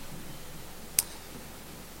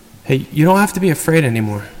Hey, you don't have to be afraid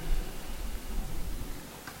anymore.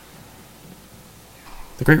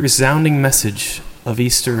 The great resounding message of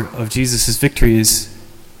Easter, of Jesus' victory is,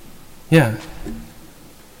 you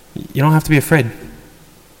don't have to be afraid.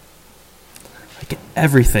 Like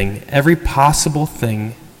everything, every possible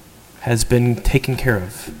thing has been taken care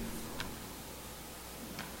of.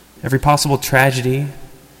 Every possible tragedy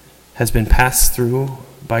has been passed through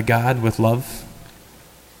by God with love,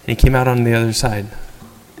 and he came out on the other side.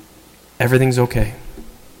 Everything's okay.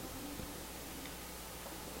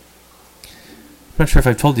 I'm not sure if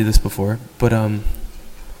I've told you this before, but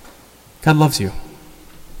God loves you.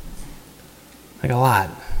 Like a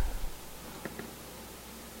lot.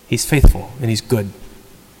 He's faithful and he's good.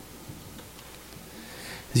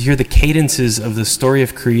 As you hear the cadences of the story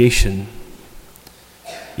of creation,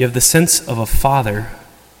 you have the sense of a father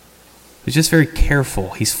who's just very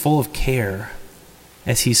careful. He's full of care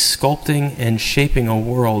as he's sculpting and shaping a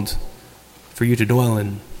world for you to dwell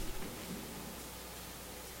in.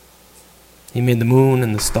 He made the moon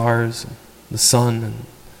and the stars, and the sun and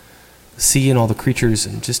the sea and all the creatures,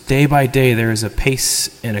 and just day by day there is a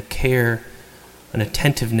pace and a care, an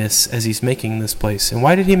attentiveness as he's making this place. And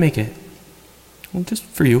why did he make it? Well, just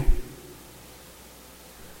for you.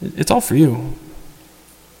 It's all for you.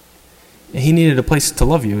 And he needed a place to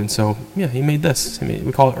love you, and so, he made this.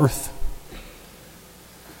 We call it Earth.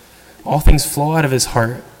 All things flow out of his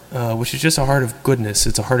heart, which is just a heart of goodness.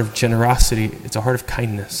 It's a heart of generosity. It's a heart of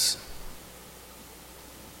kindness.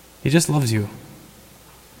 He just loves you.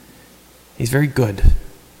 He's very good.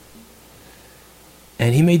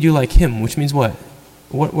 And he made you like him, which means what?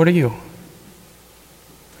 What are you?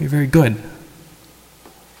 You're very good.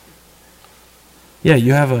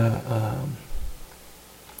 You have a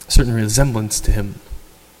certain resemblance to him.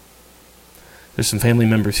 There's some family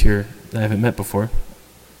members here that I haven't met before.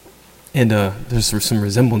 And there's some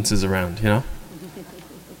resemblances around,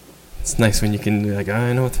 It's nice when you can be like,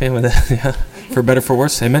 I know what family that is. For better, for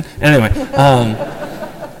worse, amen? Anyway,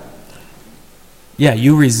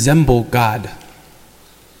 you resemble God.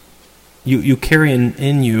 You carry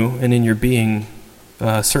in you and in your being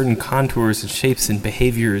certain contours and shapes and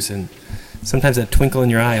behaviors, and sometimes that twinkle in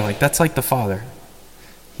your eye, like that's like the Father.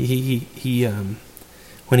 He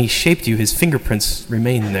when he shaped you, his fingerprints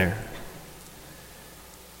remain there.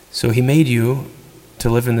 So he made you to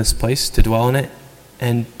live in this place, to dwell in it,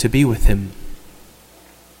 and to be with him.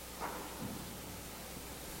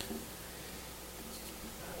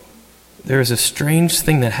 There is a strange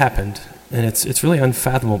thing that happened, and it's really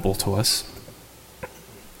unfathomable to us.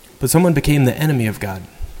 But someone became the enemy of God.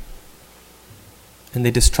 And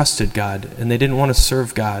they distrusted God, and they didn't want to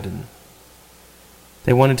serve God, and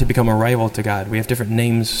they wanted to become a rival to God. We have different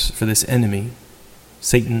names for this enemy: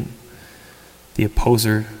 Satan, the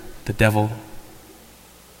opposer, the devil.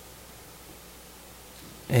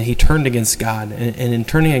 And he turned against God. And in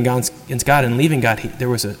turning against God and leaving God, there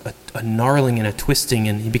was a gnarling and a twisting,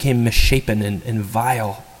 and he became misshapen and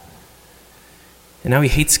vile. And now he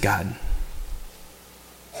hates God.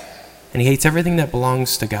 And he hates everything that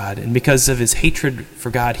belongs to God. And because of his hatred for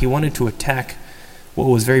God, he wanted to attack what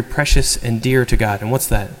was very precious and dear to God. And what's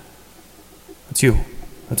that? That's you.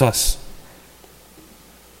 That's us.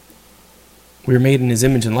 We were made in his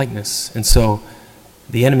image and likeness. And so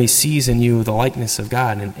the enemy sees in you the likeness of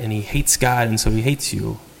God, and he hates God, and so he hates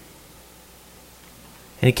you.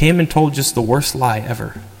 And he came and told just the worst lie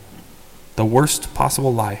ever. The worst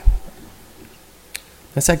possible lie.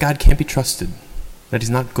 That's that God can't be trusted. That he's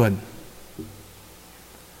not good.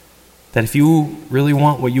 That if you really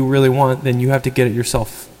want what you really want, then you have to get it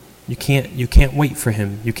yourself. You can't wait for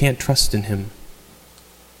him. You can't trust in him.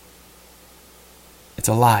 It's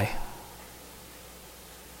a lie.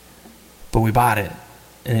 But we bought it,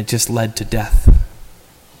 and it just led to death.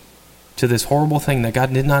 To this horrible thing that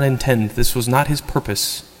God did not intend. This was not his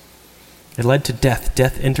purpose. It led to death.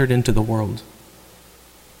 Death entered into the world.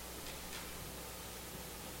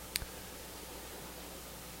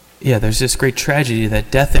 There's this great tragedy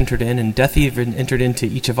that death entered in, and death even entered into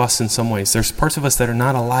each of us in some ways. There's parts of us that are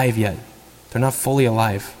not alive yet. They're not fully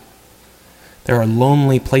alive. There are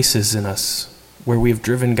lonely places in us where we have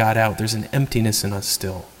driven God out. There's an emptiness in us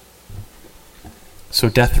still. So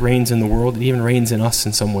death reigns in the world. It even reigns in us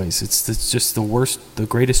in some ways. It's just the worst, the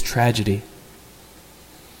greatest tragedy.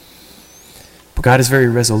 But God is very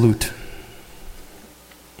resolute.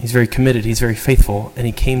 He's very committed. He's very faithful. And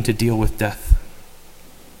he came to deal with death.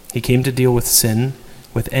 He came to deal with sin,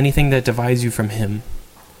 with anything that divides you from him,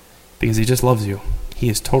 because he just loves you. He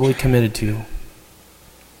is totally committed to you.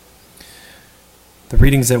 The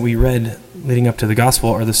readings that we read leading up to the gospel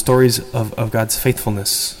are the stories of God's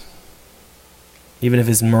faithfulness. even of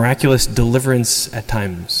his miraculous deliverance at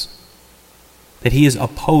times. That he is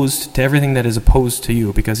opposed to everything that is opposed to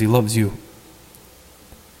you because he loves you.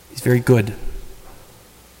 He's very good.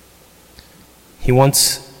 He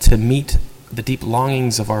wants to meet the deep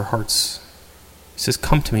longings of our hearts. He says,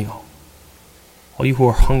 come to me, all you who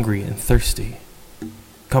are hungry and thirsty.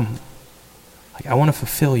 Come. I want to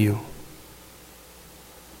fulfill you.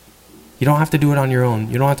 You don't have to do it on your own.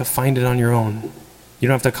 You don't have to find it on your own. You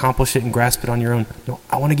don't have to accomplish it and grasp it on your own. No,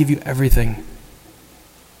 I want to give you everything.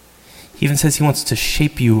 He even says he wants to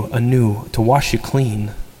shape you anew, to wash you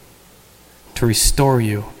clean, to restore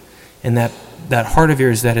you. And that heart of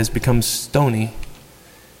yours that has become stony,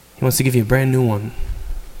 he wants to give you a brand new one.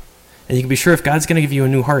 And you can be sure if God's going to give you a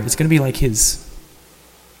new heart, it's going to be like his.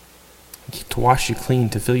 To wash you clean,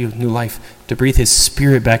 to fill you with new life, to breathe his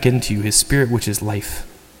spirit back into you, his spirit which is life.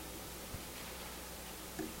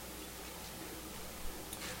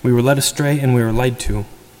 We were led astray and we were lied to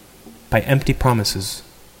by empty promises.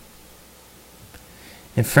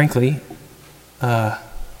 And frankly, there's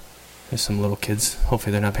some little kids.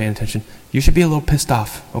 Hopefully they're not paying attention. You should be a little pissed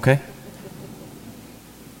off, okay?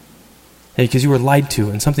 Hey, because you were lied to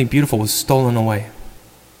and something beautiful was stolen away.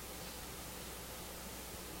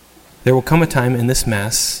 There will come a time in this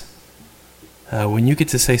Mass when you get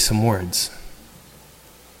to say some words.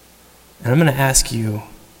 And I'm going to ask you,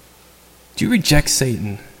 do you reject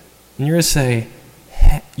Satan? And you're going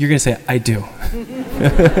to say, I do.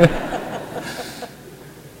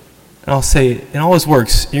 And I'll say, in all his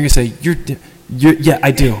works, and you're going to say, yeah, I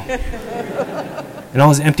do. And all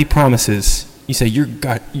his empty promises, you say,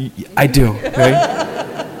 I do,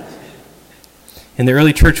 right? In the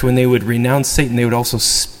early church, when they would renounce Satan, they would also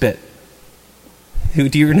spit.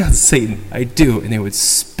 Do you renounce Satan? I do. And they would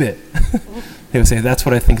spit. They would say, that's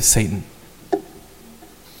what I think of Satan.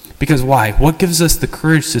 Because why? What gives us the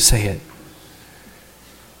courage to say it?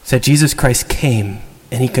 It's that Jesus Christ came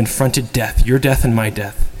and he confronted death, your death and my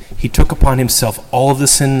death. He took upon himself all of the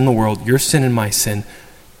sin in the world, your sin and my sin,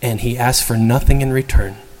 and he asked for nothing in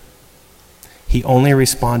return. He only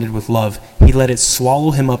responded with love. He let it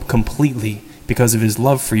swallow him up completely because of his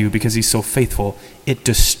love for you, because he's so faithful. It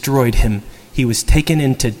destroyed him. He was taken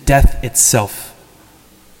into death itself.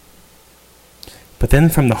 But then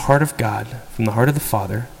from the heart of God, from the heart of the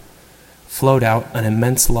Father, flowed out an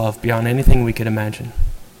immense love beyond anything we could imagine.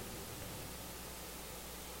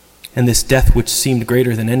 And this death, which seemed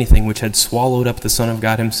greater than anything, which had swallowed up the Son of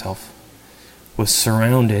God himself, was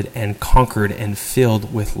surrounded and conquered and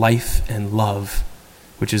filled with life and love,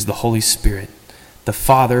 which is the Holy Spirit. The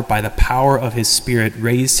Father, by the power of his Spirit,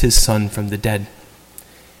 raised his Son from the dead.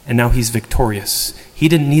 And now he's victorious. He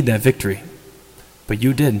didn't need that victory, but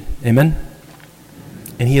you did. Amen?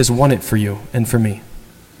 And he has won it for you and for me.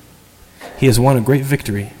 He has won a great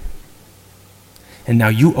victory. And now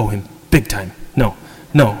you owe him big time. No.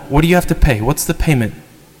 What do you have to pay? What's the payment?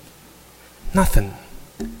 Nothing.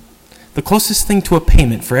 The closest thing to a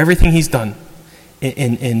payment for everything he's done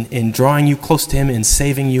in drawing you close to him, in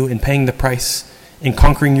saving you, in paying the price, in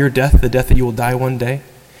conquering your death, the death that you will die one day,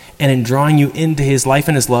 and in drawing you into his life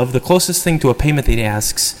and his love, the closest thing to a payment that he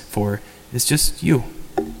asks for is just you.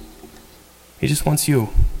 He just wants you.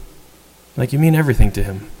 Like you mean everything to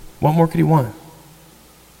him. What more could he want?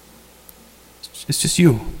 It's just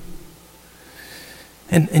you.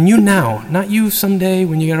 And you now, not you someday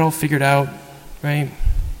when you get it all figured out, right?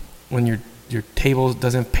 When your table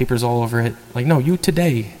doesn't have papers all over it. Like, no, you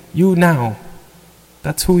today. You now.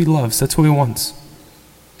 That's who he loves. That's who he wants.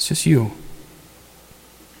 It's just you.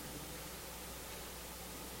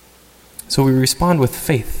 So we respond with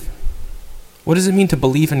faith. What does it mean to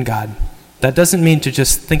believe in God? That doesn't mean to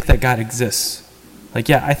just think that God exists. Like,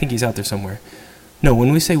 yeah, I think he's out there somewhere. No,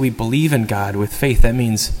 when we say we believe in God with faith, that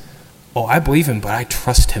means, oh, I believe him, but I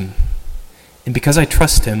trust him. And because I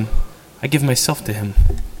trust him, I give myself to him.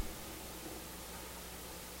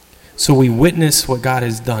 So we witness what God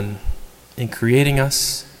has done in creating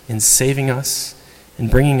us, in saving us, in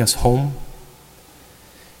bringing us home.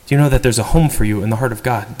 Do you know that there's a home for you in the heart of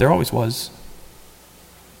God? There always was.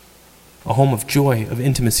 A home of joy, of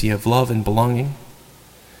intimacy, of love and belonging,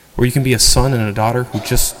 where you can be a son and a daughter who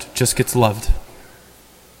just gets loved.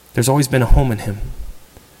 There's always been a home in him.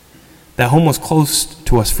 That home was closed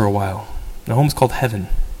to us for a while. The home's called heaven.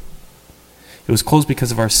 It was closed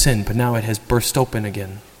because of our sin, but now it has burst open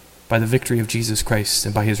again by the victory of Jesus Christ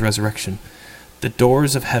and by his resurrection. The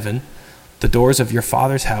doors of heaven, the doors of your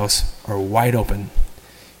Father's house are wide open.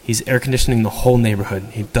 He's air conditioning the whole neighborhood.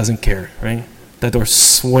 He doesn't care, right? That door's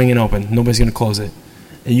swinging open. Nobody's going to close it.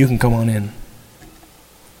 And you can come on in.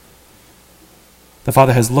 The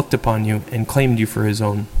Father has looked upon you and claimed you for his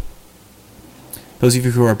own. Those of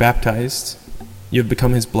you who are baptized, you have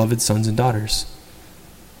become his beloved sons and daughters.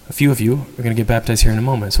 A few of you are going to get baptized here in a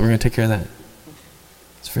moment, so we're going to take care of that.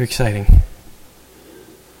 It's very exciting.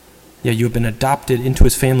 Yeah, you have been adopted into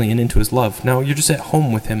his family and into his love. Now you're just at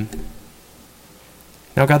home with him.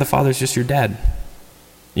 Now God the Father is just your dad.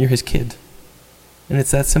 You're his kid. And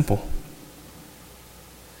it's that simple.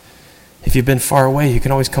 If you've been far away, you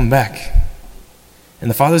can always come back. And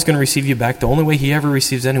the Father's going to receive you back the only way he ever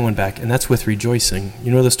receives anyone back, and that's with rejoicing.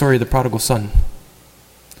 You know the story of the prodigal son.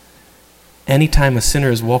 Anytime a sinner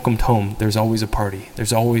is welcomed home, there's always a party.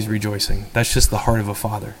 There's always rejoicing. That's just the heart of a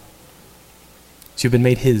father. So you've been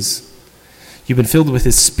made his. You've been filled with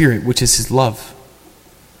his Spirit, which is his love.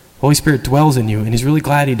 The Holy Spirit dwells in you, and he's really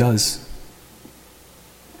glad he does.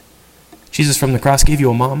 Jesus from the cross gave you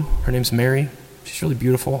a mom. Her name's Mary. She's really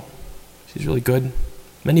beautiful. She's really good.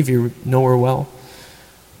 Many of you know her well.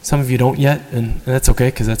 Some of you don't yet, and that's okay,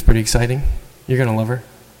 because that's pretty exciting. You're going to love her.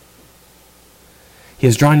 He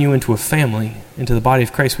has drawn you into a family, into the body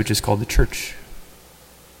of Christ, which is called the church.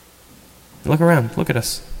 Look around. Look at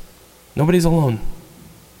us. Nobody's alone.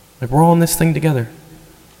 Like, we're all in this thing together.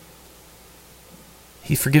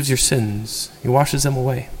 He forgives your sins. He washes them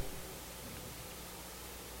away.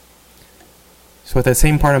 So at that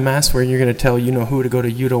same part of Mass where you're going to tell you know who to go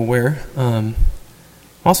to you know where,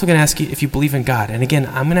 I'm also going to ask you if you believe in God. And again,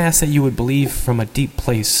 I'm going to ask that you would believe from a deep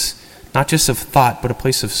place, not just of thought, but a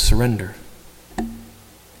place of surrender.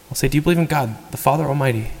 I'll say, do you believe in God, the Father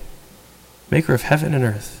Almighty, maker of heaven and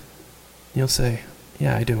earth? And you'll say,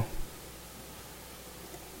 yeah, I do.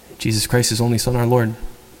 Jesus Christ, his only Son, our Lord,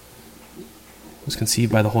 was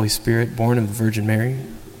conceived by the Holy Spirit, born of the Virgin Mary,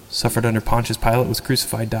 suffered under Pontius Pilate, was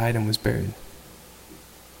crucified, died, and was buried.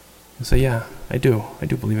 You'll say, yeah, I do. I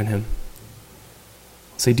do believe in him.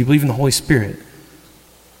 I'll say, do you believe in the Holy Spirit,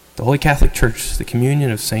 the Holy Catholic Church, the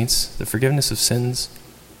communion of saints, the forgiveness of sins,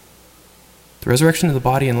 the resurrection of the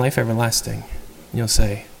body, and life everlasting? And you'll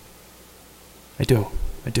say, I do.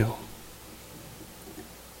 I do.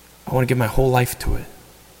 I want to give my whole life to it.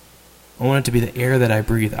 I want it to be the air that I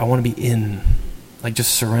breathe. I want to be in, like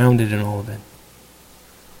just surrounded in all of it.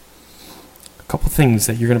 A couple things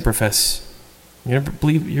that you're going to profess. You're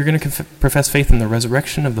going to profess faith in the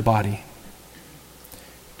resurrection of the body.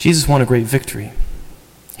 Jesus won a great victory.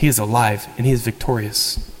 He is alive and he is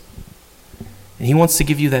victorious. And he wants to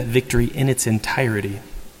give you that victory in its entirety.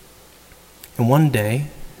 And one day,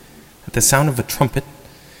 at the sound of a trumpet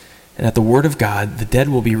and at the word of God, the dead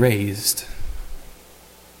will be raised.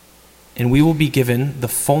 And we will be given the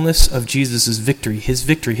fullness of Jesus' victory.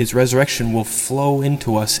 His resurrection will flow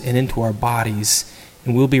into us and into our bodies,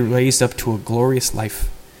 and we'll be raised up to a glorious life.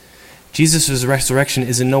 Jesus' resurrection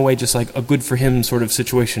is in no way just like a good for him sort of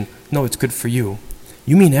situation. No, it's good for you.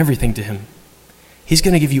 You mean everything to him. He's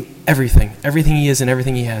going to give you everything he is and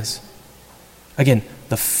everything he has. Again,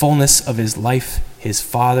 the fullness of his life, his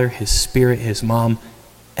Father, his Spirit, his mom,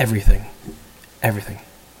 everything. Everything.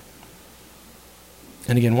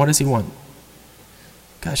 And again, what does he want?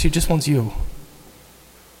 Gosh, he just wants you.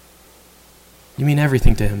 You mean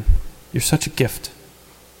everything to him. You're such a gift.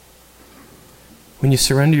 When you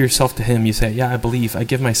surrender yourself to him, you say, yeah, I believe, I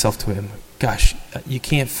give myself to him. Gosh, we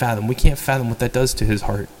can't fathom what that does to his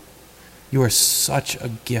heart. You are such a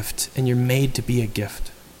gift, and you're made to be a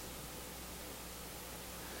gift.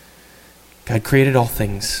 God created all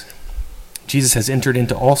things. Jesus has entered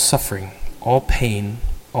into all suffering, all pain,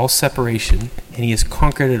 all separation, and he has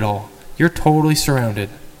conquered it all. You're totally surrounded.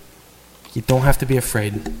 You don't have to be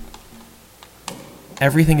afraid.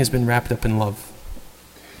 Everything has been wrapped up in love.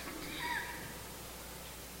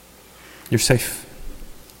 You're safe.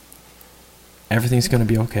 Everything's going to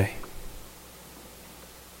be okay.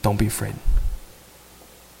 Don't be afraid.